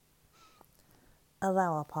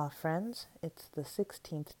Alawapa friends, it's the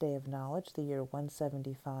 16th day of knowledge, the year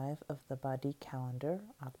 175 of the Badi calendar,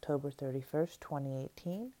 October 31st,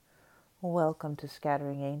 2018. Welcome to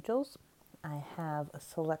Scattering Angels. I have a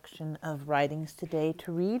selection of writings today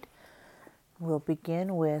to read. We'll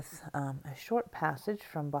begin with a short passage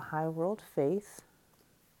from Baha'i World Faith.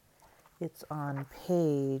 It's on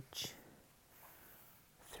page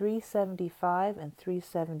 375 and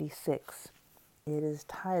 376. It is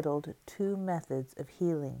titled Two Methods of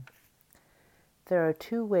Healing. There are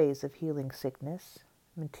two ways of healing sickness,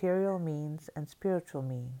 material means and spiritual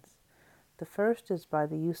means. The first is by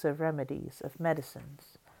the use of remedies, of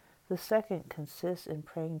medicines. The second consists in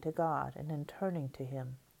praying to God and in turning to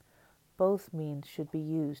Him. Both means should be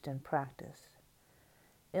used and practiced.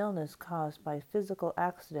 Illness caused by physical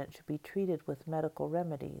accident should be treated with medical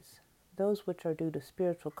remedies. Those which are due to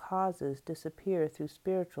spiritual causes disappear through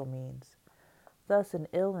spiritual means. Thus, an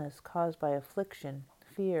illness caused by affliction,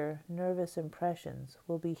 fear, nervous impressions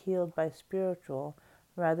will be healed by spiritual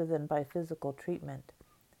rather than by physical treatment.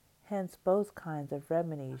 Hence, both kinds of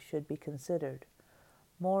remedies should be considered.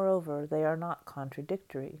 Moreover, they are not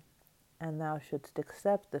contradictory, and thou shouldst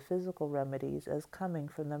accept the physical remedies as coming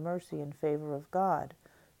from the mercy and favor of God,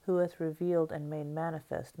 who hath revealed and made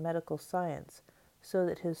manifest medical science, so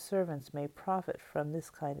that His servants may profit from this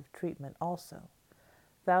kind of treatment also.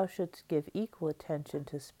 Thou shouldst give equal attention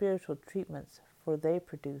to spiritual treatments, for they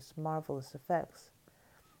produce marvelous effects.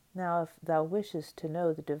 Now, if thou wishest to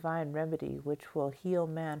know the divine remedy which will heal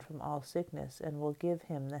man from all sickness and will give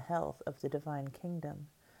him the health of the divine kingdom,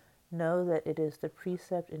 know that it is the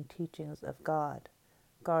precept and teachings of God.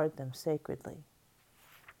 Guard them sacredly.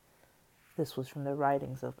 This was from the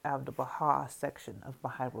writings of Abdu'l-Baha section of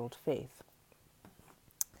Baha'i World Faith.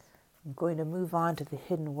 I'm going to move on to the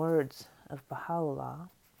hidden words of Baha'u'llah.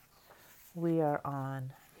 We are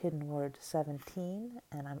on hidden word 17,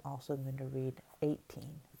 and I'm also going to read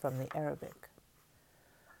 18 from the Arabic.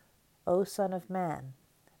 O son of man,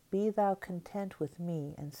 be thou content with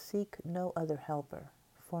me and seek no other helper,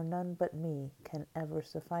 for none but me can ever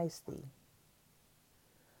suffice thee.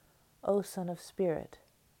 O son of spirit,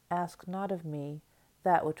 ask not of me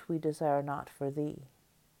that which we desire not for thee.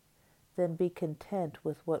 Then be content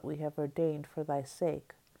with what we have ordained for thy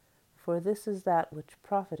sake, for this is that which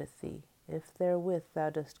profiteth thee, if therewith thou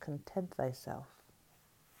dost content thyself.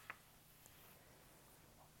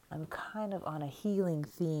 I'm kind of on a healing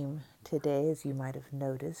theme today, as you might have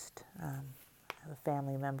noticed. I have a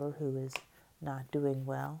family member who is not doing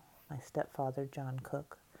well, my stepfather, John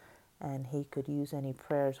Cook, and he could use any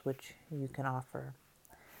prayers which you can offer.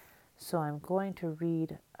 So I'm going to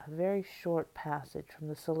read a very short passage from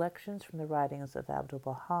the selections from the writings of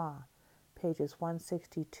Abdu'l-Baha, pages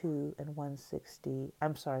 161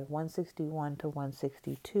 to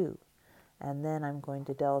 162, and then I'm going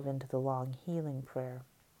to delve into the long healing prayer.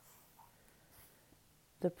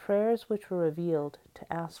 The prayers which were revealed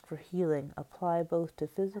to ask for healing apply both to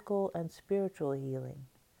physical and spiritual healing.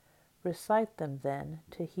 Recite them, then,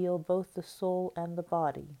 to heal both the soul and the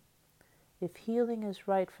body. If healing is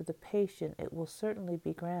right for the patient, it will certainly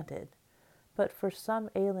be granted. But for some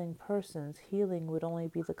ailing persons, healing would only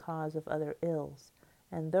be the cause of other ills,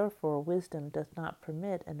 and therefore wisdom does not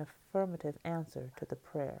permit an affirmative answer to the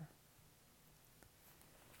prayer.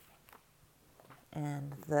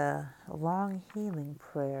 And the long healing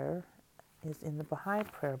prayer is in the Baha'i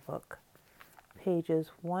Prayer Book,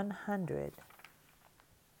 pages 100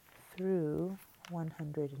 through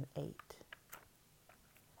 108.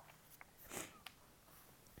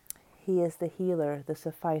 He is the healer, the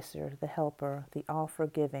sufficer, the helper, the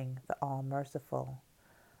all-forgiving, the all-merciful.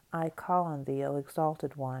 I call on thee, O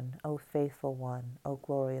exalted one, O faithful one, O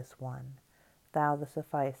glorious one, thou the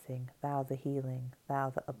sufficing, thou the healing, thou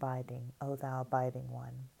the abiding, O thou abiding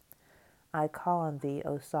one. I call on thee,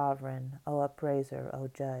 O sovereign, O upraiser, O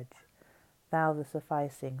judge, thou the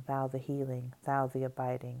sufficing, thou the healing, thou the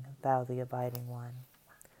abiding one.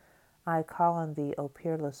 I call on thee, O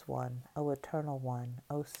peerless one, O eternal one,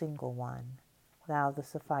 O single one, thou the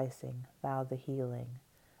sufficing, thou the healing,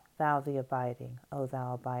 thou the abiding, O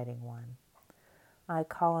thou abiding one. I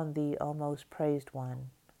call on thee, O most praised one,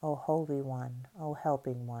 O holy one, O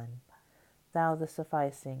helping one, thou the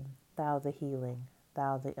sufficing, thou the healing,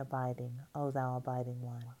 thou the abiding, O thou abiding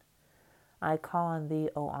one. I call on thee,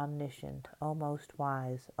 O omniscient, O most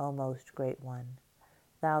wise, O most great one,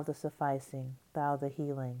 thou the sufficing, thou the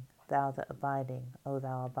healing, thou the abiding, O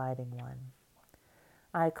thou abiding one.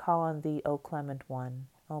 I call on thee, O clement one,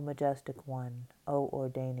 O majestic one, O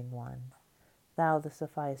ordaining one, thou the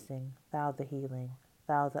sufficing, thou the healing,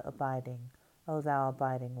 thou the abiding, O thou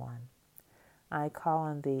abiding one. I call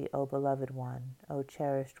on thee, O beloved one, O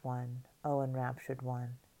cherished one, O enraptured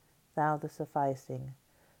one, thou the sufficing,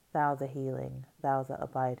 thou the healing, thou the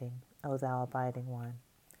abiding, O thou abiding one.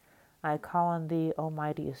 I call on thee, O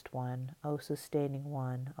mightiest one, O sustaining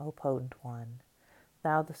one, O potent one,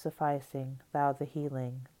 thou the sufficing, thou the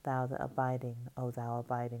healing, thou the abiding, O thou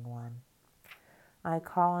abiding one. I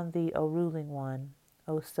call on thee, O ruling one,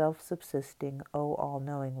 O self-subsisting, O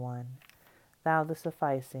all-knowing one, thou the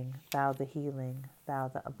sufficing, thou the healing, thou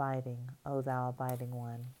the abiding, O thou abiding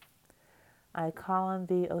one. I call on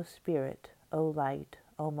thee, O Spirit, O light,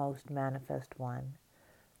 O most manifest one,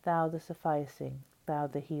 thou the sufficing, thou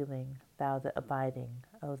the healing, thou the abiding,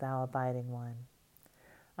 O thou abiding one.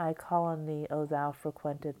 I call on thee, O thou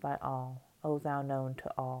frequented by all, O thou known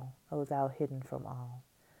to all, O thou hidden from all,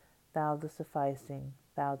 thou the sufficing,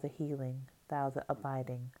 thou the healing, thou the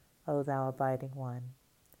abiding, O thou abiding one.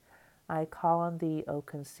 I call on thee, O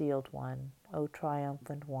concealed one, O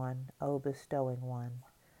triumphant one, O bestowing one,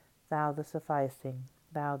 thou the sufficing,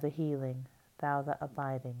 thou the healing, thou the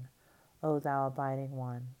abiding, O thou abiding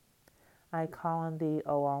one. I call on thee,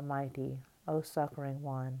 O Almighty, O succoring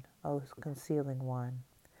one, O concealing one,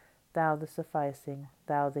 thou the sufficing,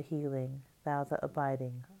 thou the healing, thou the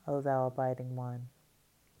abiding, O thou abiding one.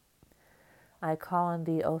 I call on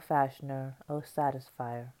thee, O Fashioner, O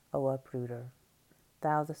Satisfier, O Uprooter,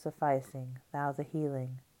 thou the sufficing, thou the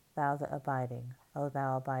healing, thou the abiding, O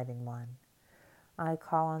thou abiding one. I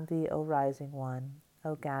call on thee, O Rising One,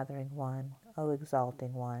 O Gathering One, O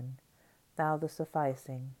Exalting One, thou the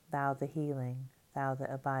sufficing, thou the healing, thou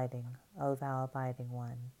the abiding, O thou abiding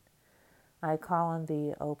one. I call on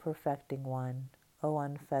thee, O Perfecting One, O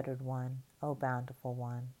Unfettered One, O Bountiful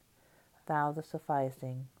One, thou the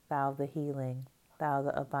sufficing, thou the healing, thou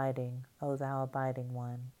the abiding, O thou abiding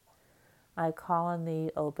one. I call on thee,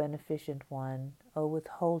 O Beneficent One, O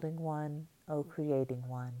Withholding One, O Creating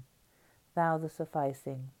One, thou the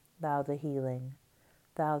sufficing, thou the healing,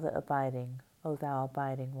 thou the abiding, O thou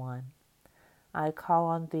abiding one. I call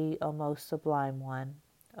on thee, O Most Sublime One,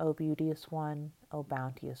 O Beauteous One, O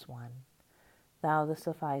Bounteous One, thou the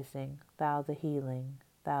sufficing, thou the healing,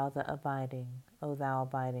 thou the abiding, O thou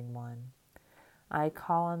abiding one. I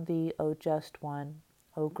call on thee, O Just One,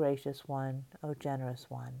 O Gracious One, O Generous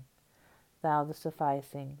One, thou the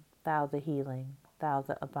sufficing, thou the healing, thou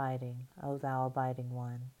the abiding, O thou abiding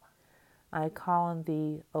one. I call on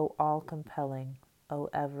thee, O all-compelling, O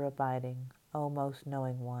ever-abiding, O most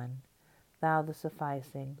knowing one, thou the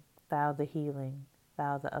sufficing, thou the healing,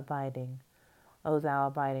 thou the abiding, O thou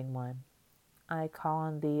abiding one. I call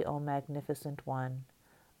on thee, O magnificent one,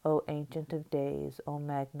 O ancient of days, O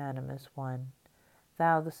magnanimous one,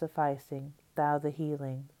 thou the sufficing, thou the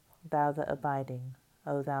healing, thou the abiding,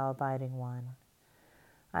 O thou abiding one.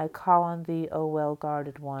 I call on thee, O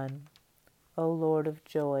well-guarded one, O Lord of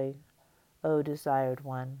joy, O desired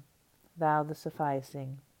one, thou the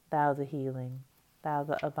sufficing, thou the healing, thou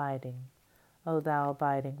the abiding, O thou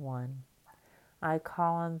abiding one. I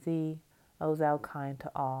call on thee, O thou kind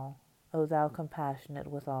to all, O thou compassionate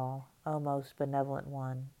withal, O most benevolent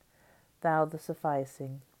one, thou the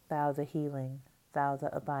sufficing, thou the healing, thou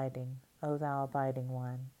the abiding, O thou abiding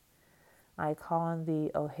one. I call on thee,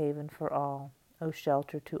 O haven for all, O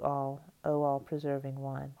shelter to all, O all-preserving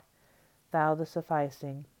one, thou the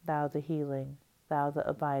sufficing, thou the healing, thou the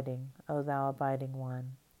abiding, O thou abiding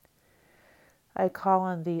one. I call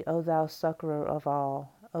on thee, O thou succorer of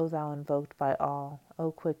all, O thou invoked by all,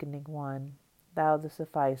 O quickening one, thou the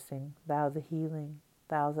sufficing, thou the healing,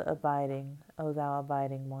 thou the abiding, O thou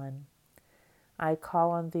abiding one. I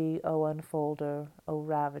call on thee, O unfolder, O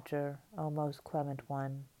ravager, O most clement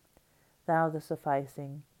one, thou the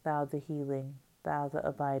sufficing, thou the healing, thou the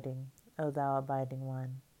abiding, O thou abiding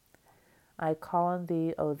one. I call on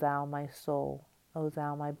thee, O thou my soul, O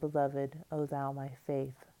thou my beloved, O thou my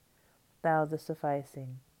faith, thou the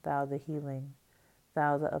sufficing, thou the healing,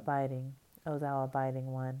 thou the abiding, O thou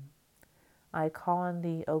abiding one. I call on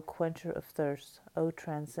thee, O quencher of thirst, O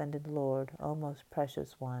transcendent Lord, O most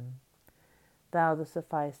precious one, thou the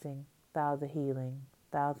sufficing, thou the healing,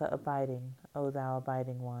 thou the abiding, O thou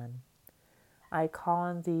abiding one. I call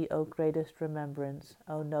on thee, O greatest remembrance,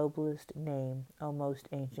 O noblest name, O most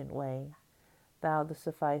ancient way, thou the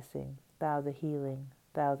sufficing, thou the healing,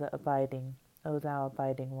 thou the abiding, O thou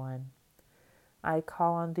abiding one. I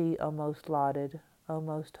call on thee, O most lauded, O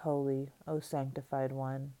most holy, O sanctified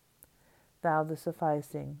one, thou the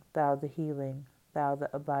sufficing, thou the healing, thou the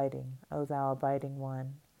abiding, O thou abiding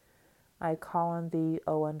one. I call on thee,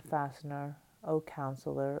 O unfastener, O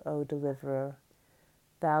counselor, O deliverer,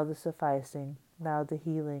 thou the sufficing, thou the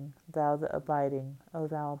healing, thou the abiding, O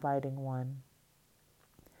thou abiding one.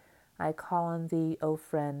 I call on thee, O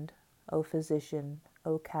friend, O physician,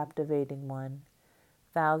 O captivating one,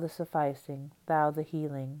 thou the sufficing, thou the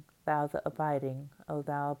healing, thou the abiding, O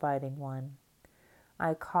thou abiding one.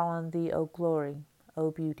 I call on thee, O glory, O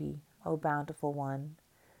beauty, O bountiful one,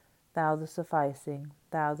 thou the sufficing,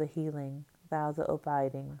 thou the healing, thou the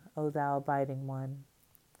abiding, O thou abiding one.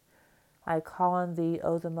 I call on thee,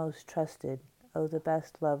 O the most trusted, O the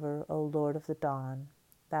best lover, O Lord of the dawn,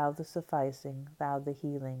 thou the sufficing, thou the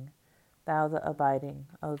healing, thou the abiding,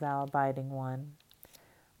 O thou abiding one.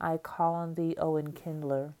 I call on thee, O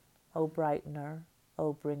enkindler, O brightener,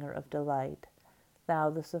 O bringer of delight,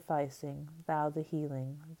 thou the sufficing, thou the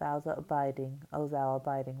healing, thou the abiding, O thou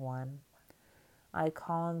abiding one. I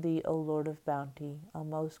call on thee, O Lord of bounty, O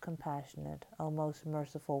most compassionate, O most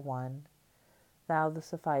merciful one, thou the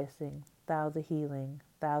sufficing, thou the healing,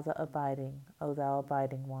 thou the abiding, O thou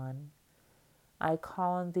abiding one. I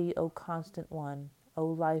call on thee, O constant one, O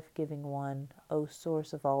life-giving one, O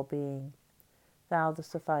source of all being, thou the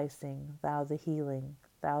sufficing, thou the healing,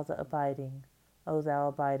 thou the abiding, O thou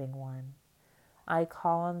abiding one. I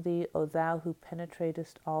call on thee, O thou who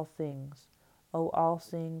penetratest all things, O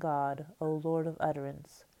all-seeing God, O Lord of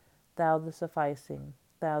utterance, thou the sufficing,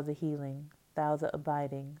 thou the healing, thou the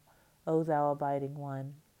abiding, O thou abiding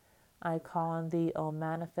one. I call on thee, O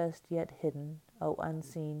manifest yet hidden, O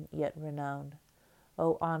unseen yet renowned,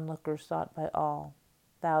 O onlooker sought by all,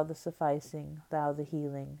 thou the sufficing, thou the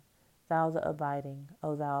healing, thou the abiding,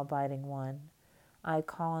 O thou abiding one. I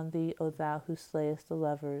call on thee, O thou who slayest the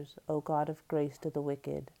lovers, O God of grace to the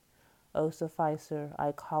wicked. O sufficer,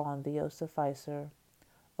 I call on thee, O sufficer.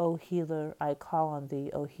 O healer, I call on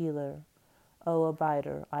thee, O healer. O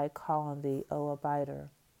abider, I call on thee, O abider.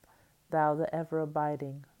 Thou the ever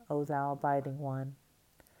abiding, O thou abiding one.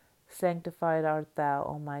 Sanctified art thou,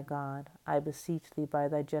 O my God, I beseech thee by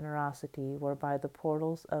thy generosity, whereby the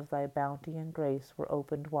portals of thy bounty and grace were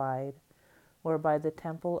opened wide, whereby the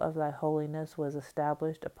temple of thy holiness was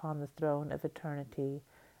established upon the throne of eternity,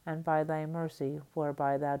 and by thy mercy,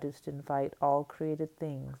 whereby thou didst invite all created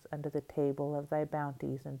things unto the table of thy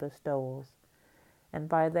bounties and bestowals, and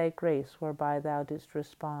by thy grace, whereby thou didst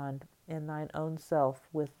respond in thine own self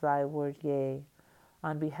with thy word yea,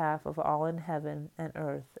 on behalf of all in heaven and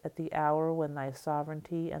earth, at the hour when thy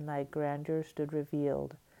sovereignty and thy grandeur stood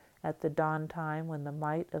revealed, at the dawn time when the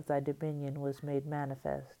might of thy dominion was made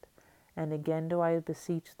manifest. And again do I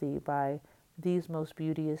beseech thee by these most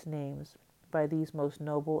beauteous names, by these most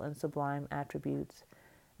noble and sublime attributes,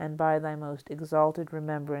 and by thy most exalted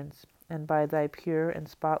remembrance, and by thy pure and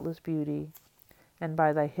spotless beauty, and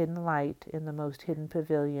by thy hidden light in the most hidden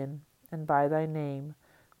pavilion, and by thy name,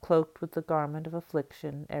 cloaked with the garment of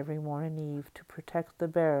affliction every morn and eve, to protect the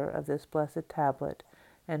bearer of this blessed tablet,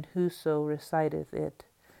 and whoso reciteth it,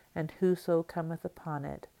 and whoso cometh upon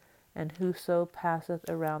it, and whoso passeth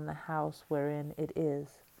around the house wherein it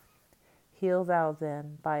is. Heal thou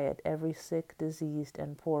then by it every sick, diseased,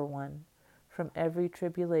 and poor one, from every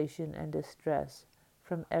tribulation and distress,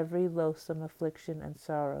 from every loathsome affliction and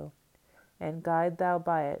sorrow, and guide thou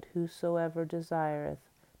by it whosoever desireth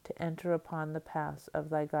to enter upon the paths of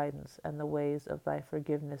thy guidance and the ways of thy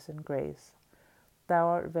forgiveness and grace. Thou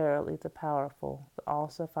art verily the powerful, the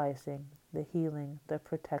all-sufficing, the healing, the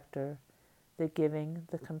protector, the giving,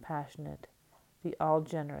 the compassionate, the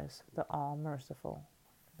all-generous, the all-merciful.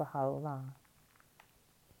 Baha'u'llah.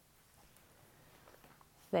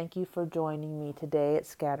 Thank you for joining me today at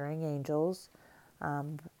Scattering Angels.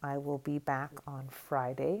 I will be back on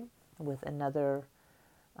Friday with another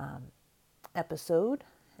episode,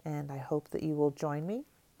 and I hope that you will join me.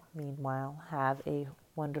 Meanwhile, have a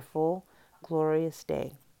wonderful, glorious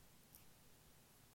day.